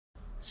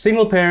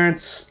Single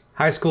parents,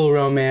 high school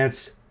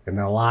romance, and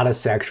a lot of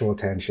sexual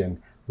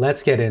tension.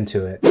 Let's get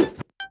into it.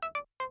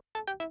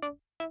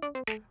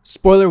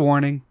 Spoiler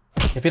warning.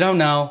 If you don't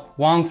know,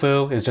 Wong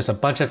Fu is just a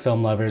bunch of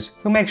film lovers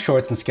who make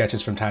shorts and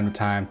sketches from time to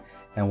time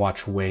and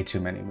watch way too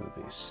many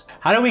movies.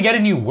 How do we get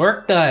any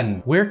work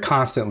done? We're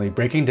constantly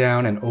breaking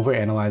down and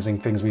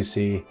overanalyzing things we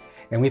see,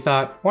 and we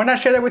thought, why not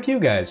share that with you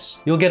guys?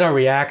 You'll get our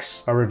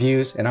reacts, our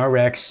reviews, and our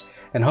recs,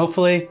 and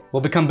hopefully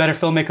we'll become better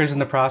filmmakers in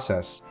the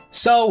process.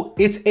 So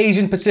it's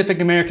Asian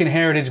Pacific American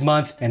Heritage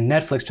Month, and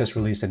Netflix just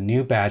released a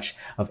new batch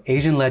of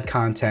Asian-led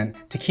content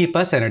to keep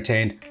us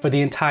entertained for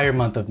the entire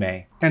month of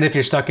May. And if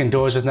you're stuck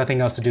indoors with nothing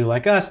else to do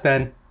like us,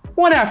 then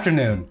one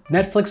afternoon.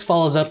 Netflix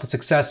follows up the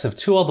success of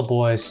To All the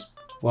Boys.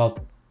 Well,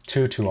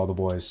 To All the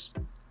Boys.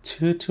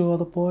 To All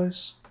the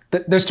Boys?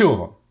 There's two of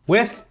them.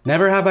 With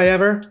Never Have I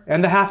Ever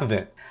and The Half of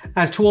It.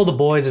 As To All the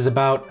Boys is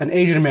about an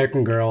Asian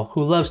American girl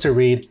who loves to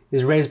read,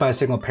 is raised by a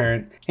single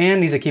parent,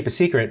 and needs to keep a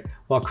secret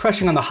while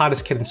crushing on the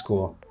hottest kid in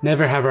school.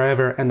 Never Have I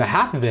Ever and The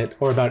Half of It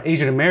are about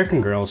Asian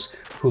American girls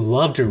who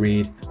love to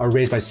read, are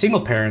raised by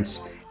single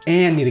parents,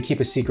 and need to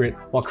keep a secret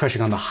while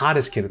crushing on the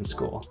hottest kid in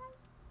school.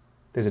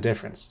 There's a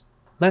difference.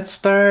 Let's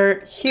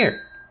start here.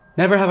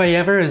 Never Have I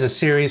Ever is a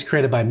series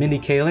created by Mindy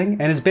Kaling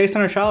and is based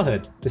on her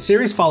childhood. The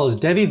series follows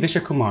Devi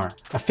Vishakumar,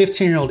 a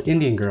 15-year-old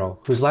Indian girl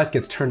whose life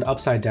gets turned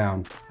upside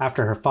down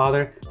after her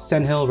father,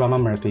 Senhil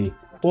Ramamurthy,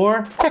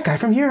 or that guy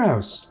from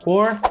Heroes,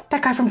 or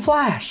that guy from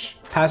Flash,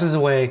 passes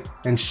away,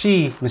 and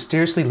she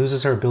mysteriously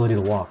loses her ability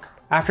to walk.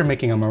 After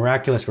making a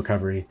miraculous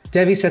recovery,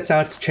 Devi sets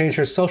out to change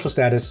her social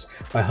status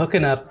by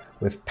hooking up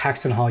with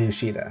Paxton Hall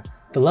Yoshida,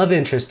 the love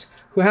interest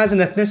who has an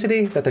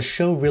ethnicity that the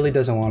show really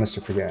doesn't want us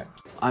to forget.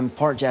 I'm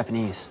part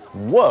Japanese.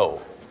 Whoa,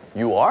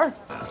 you are?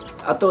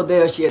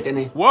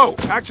 Whoa,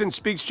 Paxton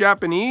speaks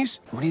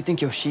Japanese? What do you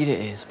think Yoshida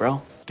is,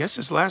 bro? Guess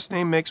his last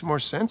name makes more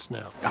sense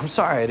now. I'm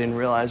sorry, I didn't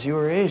realize you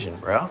were Asian,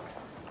 bro.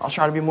 I'll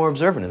try to be more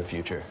observant in the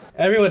future.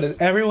 Does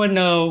everyone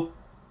know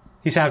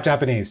he's half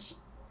Japanese?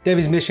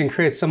 Devi's mission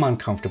creates some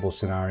uncomfortable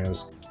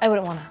scenarios. I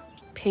wouldn't want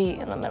to pee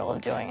in the middle of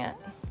doing it.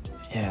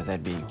 Yeah,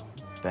 that'd be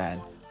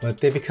bad. But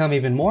they become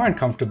even more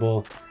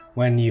uncomfortable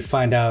when you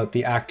find out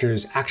the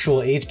actor's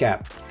actual age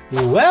gap.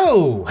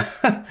 Whoa!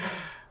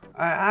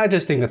 I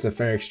just think that's a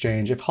fair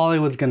exchange. If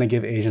Hollywood's gonna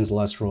give Asians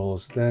less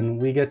roles, then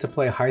we get to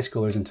play high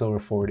schoolers until we're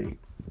 40.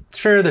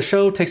 Sure, the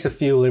show takes a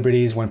few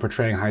liberties when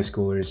portraying high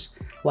schoolers,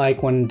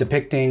 like when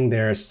depicting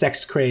their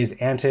sex-crazed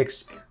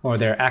antics or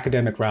their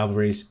academic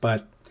rivalries,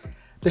 but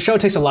the show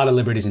takes a lot of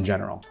liberties in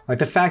general. Like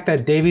the fact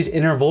that Davy's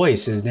inner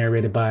voice is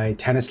narrated by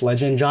tennis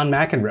legend John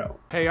McEnroe.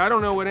 Hey, I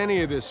don't know what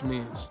any of this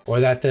means.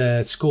 Or that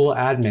the school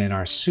admin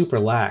are super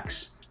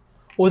lax.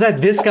 Or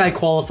that this guy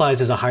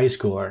qualifies as a high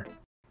schooler.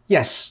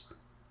 Yes,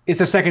 it's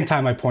the second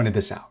time I pointed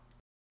this out.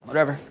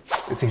 Whatever.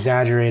 It's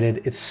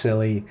exaggerated, it's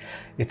silly,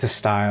 it's a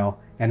style,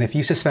 and if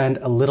you suspend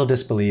a little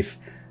disbelief,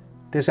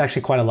 there's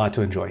actually quite a lot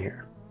to enjoy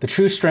here. The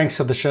true strengths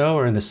of the show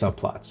are in the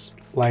subplots,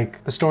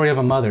 like the story of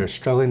a mother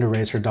struggling to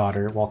raise her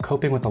daughter while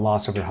coping with the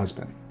loss of her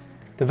husband.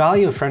 The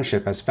value of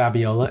friendship as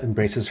Fabiola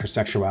embraces her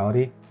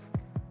sexuality,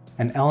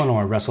 and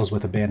Eleanor wrestles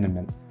with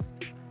abandonment.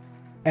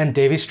 And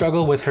Davy's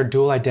struggle with her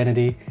dual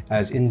identity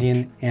as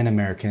Indian and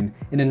American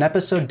in an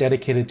episode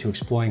dedicated to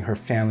exploring her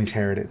family's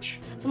heritage.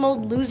 Some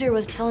old loser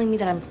was telling me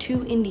that I'm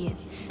too Indian,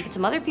 and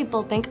some other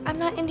people think I'm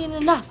not Indian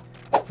enough.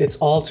 It's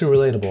all too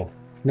relatable.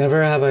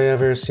 Never have I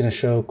ever seen a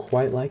show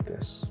quite like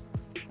this.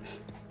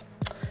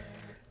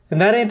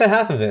 And that ain't the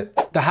half of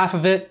it. The half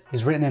of it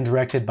is written and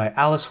directed by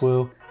Alice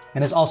Wu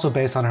and is also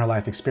based on her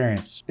life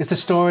experience. It's the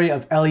story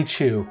of Ellie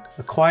Chu,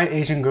 a quiet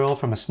Asian girl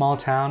from a small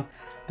town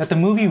that the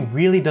movie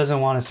really doesn't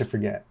want us to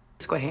forget.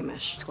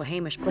 Squahamish.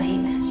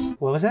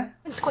 What was that?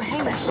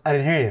 Squahamish. I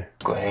didn't hear you.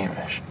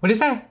 Squamish. What did you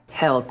say?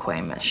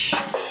 Hellquamish.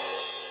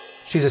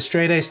 She's a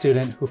straight-A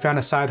student who found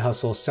a side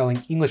hustle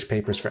selling English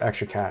papers for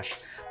extra cash,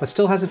 but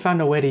still hasn't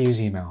found a way to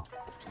use email.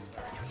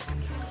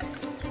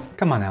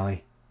 Come on,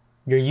 Ellie.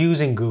 You're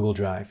using Google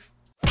Drive.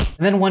 And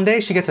then one day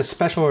she gets a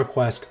special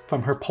request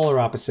from her polar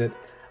opposite,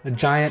 a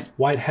giant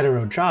white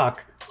hetero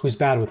jock who's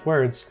bad with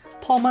words,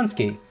 Paul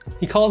Munsky.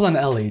 He calls on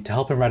Ellie to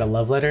help him write a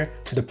love letter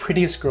to the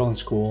prettiest girl in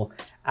school,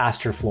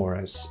 Aster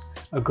Flores,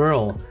 a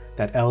girl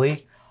that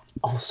Ellie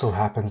also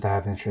happens to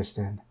have interest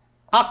in.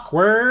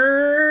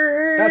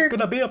 Awkward! That's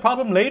gonna be a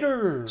problem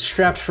later.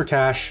 Strapped for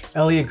cash,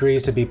 Ellie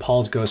agrees to be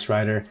Paul's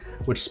ghostwriter,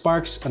 which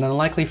sparks an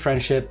unlikely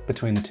friendship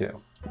between the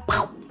two.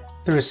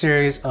 Through a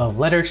series of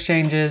letter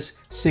exchanges,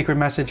 secret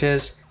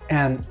messages,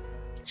 and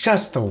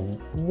just the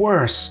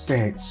worst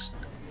dates.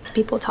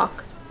 People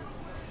talk.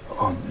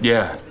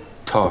 Yeah,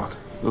 talk.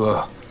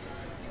 Ugh.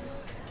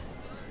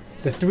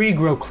 The three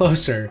grow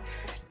closer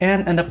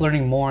and end up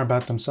learning more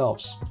about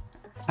themselves.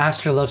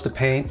 Aster loves to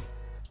paint,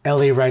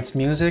 Ellie writes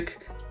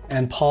music,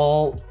 and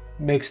Paul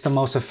makes the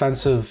most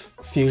offensive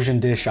fusion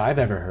dish I've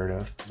ever heard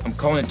of. I'm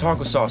calling it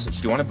taco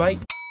sausage. Do you want a bite?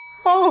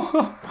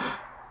 Oh,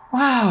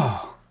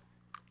 wow.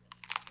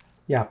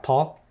 Yeah,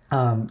 Paul,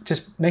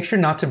 just make sure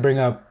not to bring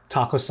up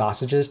taco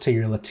sausages to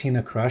your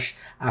Latina crush,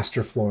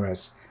 Aster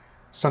Flores.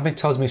 Something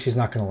tells me she's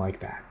not gonna like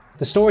that.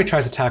 The story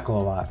tries to tackle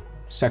a lot: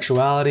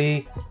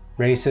 sexuality,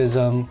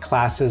 racism,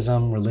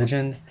 classism,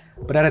 religion,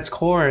 but at its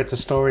core, it's a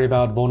story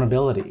about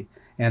vulnerability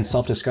and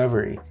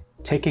self-discovery,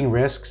 taking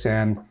risks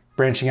and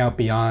branching out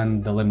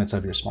beyond the limits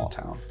of your small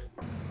town.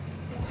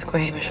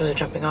 Squamish was a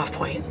jumping off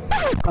point.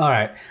 All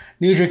right,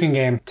 new drinking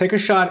game. Take a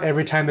shot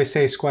every time they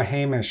say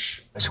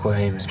Squamish.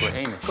 Squamish.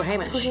 Hey,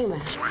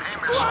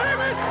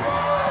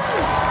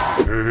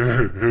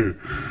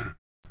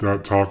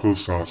 that taco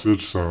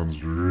sausage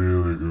sounds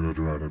really good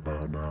right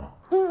about now.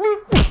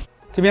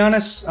 To be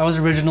honest, I was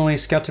originally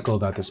skeptical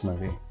about this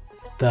movie.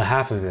 The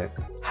half of it,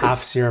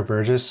 half Sierra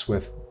Burgess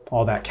with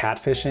all that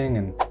catfishing,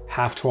 and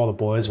half To All the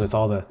Boys with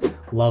all the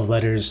love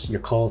letters,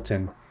 your cult,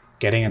 and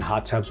getting in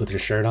hot tubs with your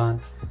shirt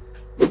on.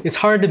 It's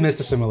hard to miss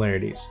the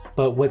similarities,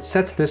 but what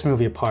sets this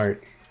movie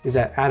apart is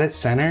that at its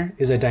center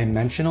is a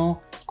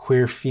dimensional,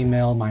 queer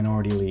female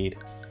minority lead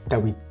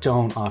that we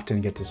don't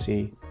often get to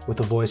see, with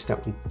a voice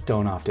that we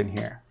don't often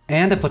hear.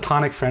 And a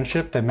platonic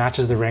friendship that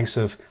matches the ranks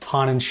of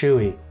Han and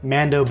Chewie,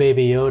 Mando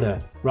Baby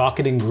Yoda,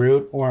 Rocket and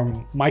Groot,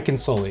 or Mike and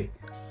Sully,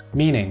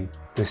 meaning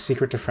the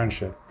secret to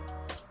friendship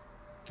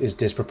is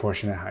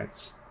disproportionate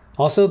heights.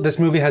 Also, this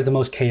movie has the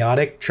most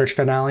chaotic church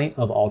finale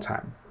of all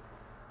time,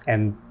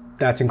 and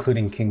that's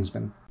including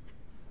Kingsman.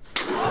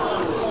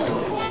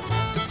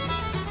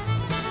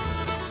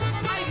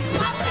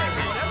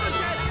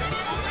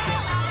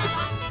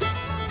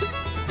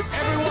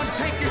 Everyone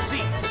take your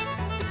seats.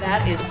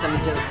 That is some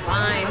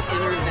divine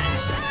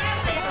intervention.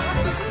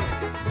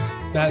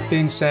 That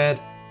being said,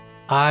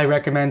 I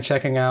recommend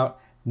checking out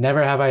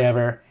Never Have I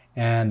Ever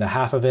and The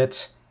Half of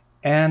It,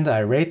 and I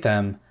rate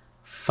them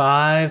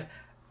 5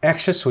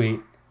 extra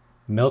sweet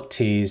milk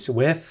teas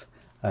with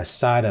a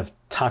side of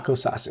taco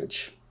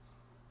sausage.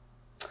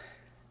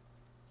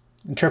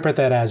 Interpret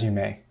that as you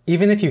may.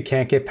 Even if you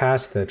can't get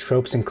past the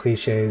tropes and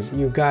cliches,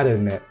 you gotta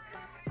admit,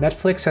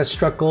 Netflix has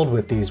struck gold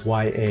with these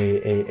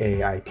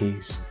YAAA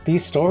IPs.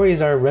 These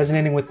stories are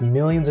resonating with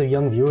millions of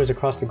young viewers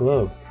across the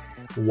globe,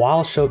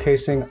 while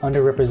showcasing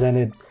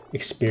underrepresented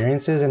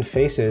experiences and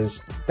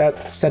faces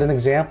that set an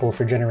example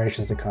for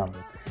generations to come.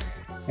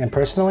 And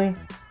personally,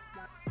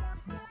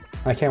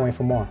 I can't wait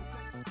for more.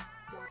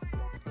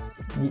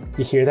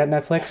 You hear that,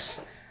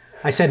 Netflix?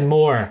 I said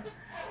more.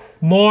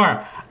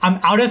 More! I'm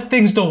out of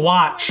things to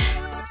watch!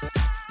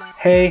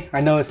 Hey,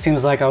 I know it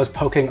seems like I was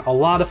poking a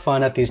lot of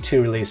fun at these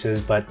 2 releases,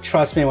 but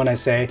trust me when I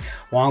say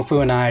Wong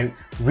Fu and I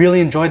really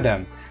enjoyed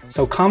them.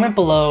 So comment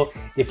below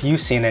if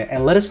you've seen it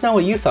and let us know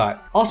what you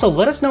thought. Also,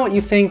 let us know what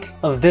you think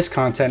of this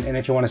content and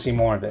if you want to see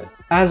more of it.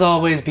 As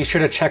always, be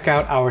sure to check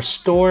out our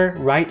store.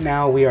 Right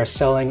now, we are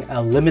selling a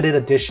limited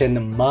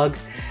edition mug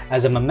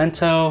as a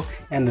memento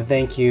and a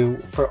thank you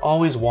for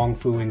always Wong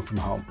Fu-ing from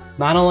home.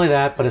 Not only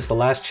that, but it's the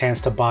last chance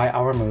to buy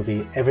our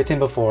movie, Everything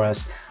Before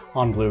Us,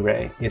 on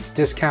Blu-ray. It's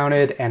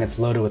discounted and it's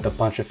loaded with a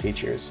bunch of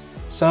features.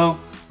 So,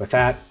 with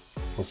that,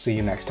 we'll see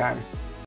you next time.